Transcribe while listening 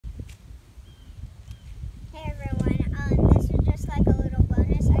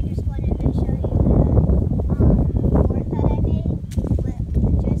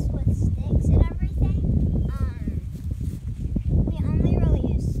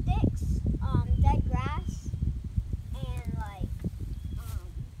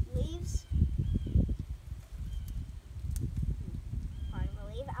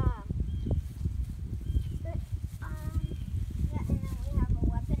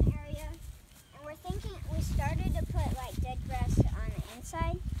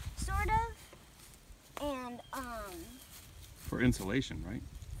For insulation, right?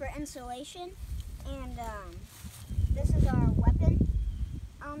 For insulation. And this is our weapon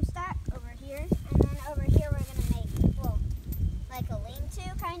stack over here. And then over here we're going to make, well, like a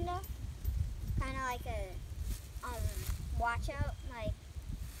lean-to, kind of like a watch out, like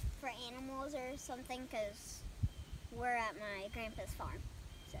for animals or something, because we're at my grandpa's farm.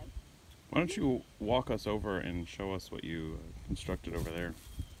 So why don't you walk us over and show us what you constructed over there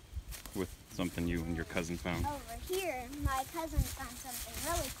with something you and your cousin found? Over here, my cousin found something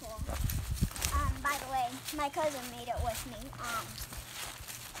really cool. By the way, my cousin made it with me.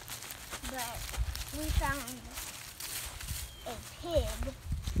 But we found a pig.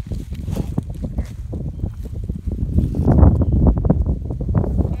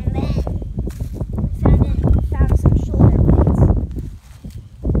 And then we found some shoulder blades.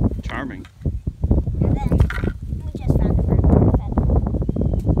 Charming. And then we just found a bird feather.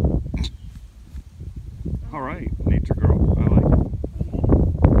 All right, nature girl. I like it.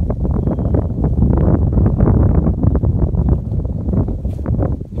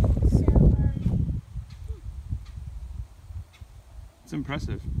 It's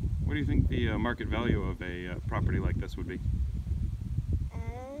impressive. What do you think the market value of a property like this would be?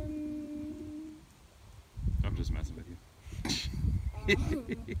 I'm just messing with you. I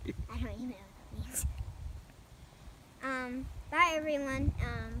don't even know what that means. Bye everyone.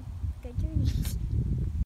 Good journey.